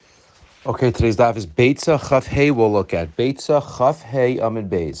Okay, today's daf is Beitza Chaf Hey. We'll look at Beitza Chaf Hey Amid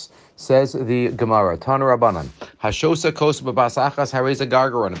Beis. Says the Gemara, Tana Rabbanan, Hashosa Kos Babasachas Hareza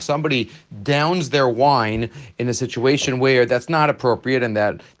Gargaron. If somebody downs their wine in a situation where that's not appropriate and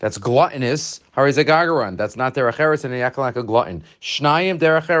that's gluttonous, Hareza Gargaron, that's not derech eretz and they act like a glutton. Shnayim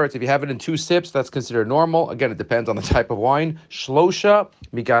derech eretz. If you have it in 2 sips, that's considered normal. Again, it depends on the type of wine. Shlosha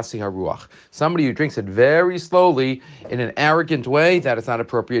Migasi Haruach. Somebody who drinks it very slowly in an arrogant way, that is not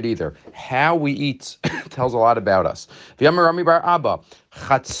appropriate either. How we eat tells a lot about us. V'yamar Rami bar Abba,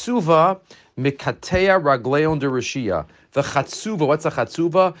 Chatzuva mikatea ragleon derishia. The chatzuva, what's a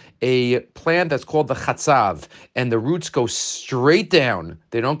chatzuva? A plant that's called the chatzav, and the roots go straight down.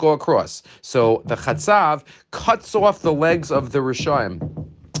 They don't go across. So the chatzav cuts off the legs of the rishayim.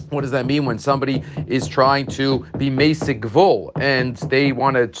 What does that mean when somebody is trying to be mesig gvul and they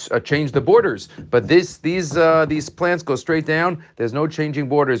want to change the borders? But these plants go straight down. There's no changing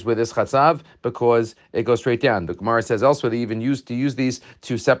borders with this chatzav because it goes straight down. The Gemaras says elsewhere they even used to use these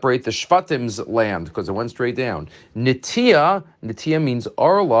to separate the shvatim's land because it went straight down. Nitia means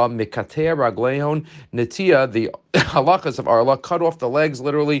arla mikatea raglehon. Nitia, the halachas of arla, cut off the legs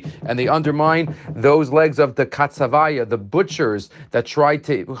literally, and they undermine those legs of the katzavaya, the butchers that try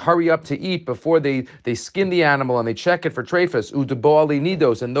to hurry up to eat before they skin the animal and they check it for trephus, udaboali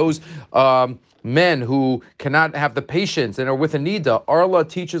nidos, and those men who cannot have the patience and are with a nida. Arla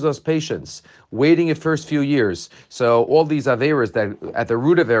teaches us patience, waiting the first few years. So all these averas that at the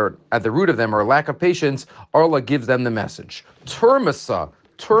root of them are lack of patience, Arla gives them the message.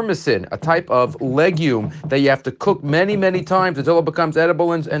 Turmicin, a type of legume that you have to cook many, many times until it becomes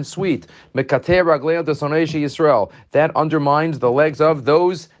edible and sweet. Mekateh ragleo de sonei Yisrael. That undermines the legs of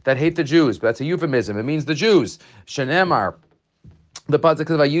those that hate the Jews. But that's a euphemism. It means the Jews. Shenemar. The pasuk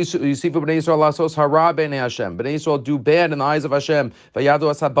says, "Yusifu b'nei Yisrael lasos hara b'nei Hashem." B'nei Yisrael do bad in the eyes of Hashem. V'yadu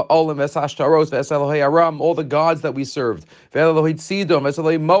as ha'ba'olim v'esashtaros v'eselohei Aram, all the gods that we served. V'elohei Tzidom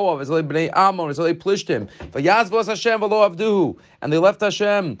v'eselohei Moav v'eselohei b'nei Ammon v'eselohei Plishtim. V'yazvu as Hashem v'lo avduhu, and they left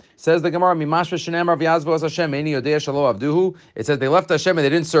Hashem. Says the Gemara, "Mimashva shenemar v'yazvu as Hashem eini yodei shelo avduhu." It says they left Hashem and they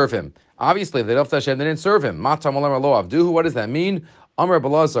didn't serve Him. Obviously, if they left Hashem, they didn't serve Him. Matam olam lo avduhu. What does that mean? Amar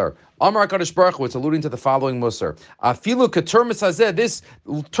Belazar, Amar HaKadosh Baruch Hu, it's alluding to the following musar. Afilu keturmis hazeh, this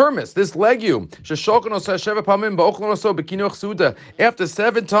turmis, this legume, sheshokanos hasheva pamim ba'ochlonoso b'kinuch suda. After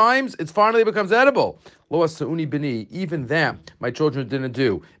 7 times, it finally becomes edible. Lo asa'uni b'ni, even that my children didn't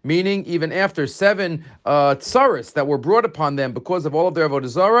do. Meaning, even after 7 tsaris that were brought upon them because of all of their avodah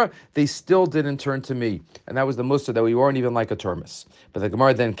zarah, they still didn't turn to me. And that was the musar that we weren't even like a turmis. But the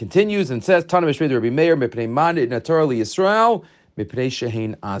Gemara then continues and says, Tana Mishmei Rabbi Meir mipnei man in Torah Yisrael.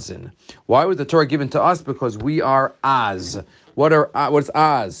 Why was the Torah given to us? Because we are az. What's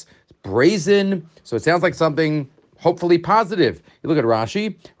az? Brazen. So it sounds like something hopefully positive. You look at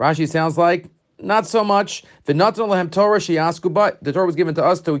Rashi. Rashi sounds like not so much. The Torah was given to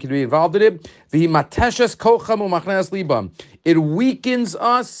us so we can be involved in it. It weakens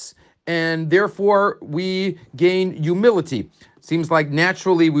us, and therefore we gain humility. Seems like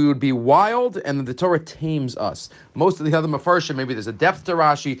naturally we would be wild, and the Torah tames us. Most of the other mafarshim, maybe there's a depth to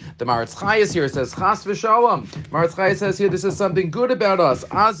Rashi. The Maratz Chayes here says, Chas v'shalom. Maratz Chayes says here, this is something good about us.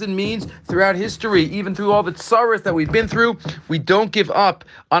 Azin means throughout history, even through all the tsaras that we've been through, we don't give up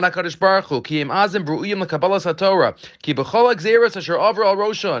on HaKadosh Baruch Hu. Ki im azin bru'iyim l'kabalas HaTorah. Ki b'chol ha'gzeres asher avra al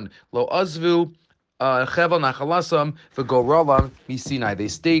roshan. Lo azvu they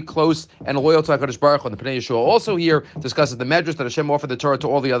stayed close and loyal to HaKadosh Baruch Hu. And the Pnei Yeshua also here discusses the medrash that Hashem offered the Torah to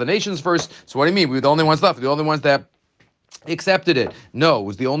all the other nations first. So what do you mean? We were the only ones left. We're the only ones that accepted it. No, it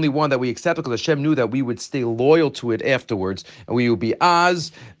was the only one that we accepted because Hashem knew that we would stay loyal to it afterwards, and we would be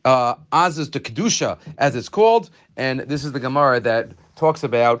az. Az is the kedusha, as it's called, and this is the Gemara that talks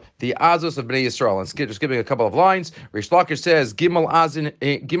about the azos of Bnei Yisrael. And just giving a couple of lines, Rish Lakish says, Gimel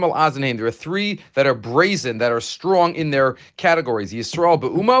Azanim. There are 3 that are brazen, that are strong in their categories. Yisrael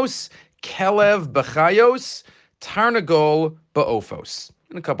be'umos, Kelev b'chayos, Tarnagol ba'ofos.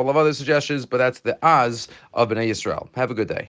 And a couple of other suggestions, but that's the az of Bnei Yisrael. Have a good day.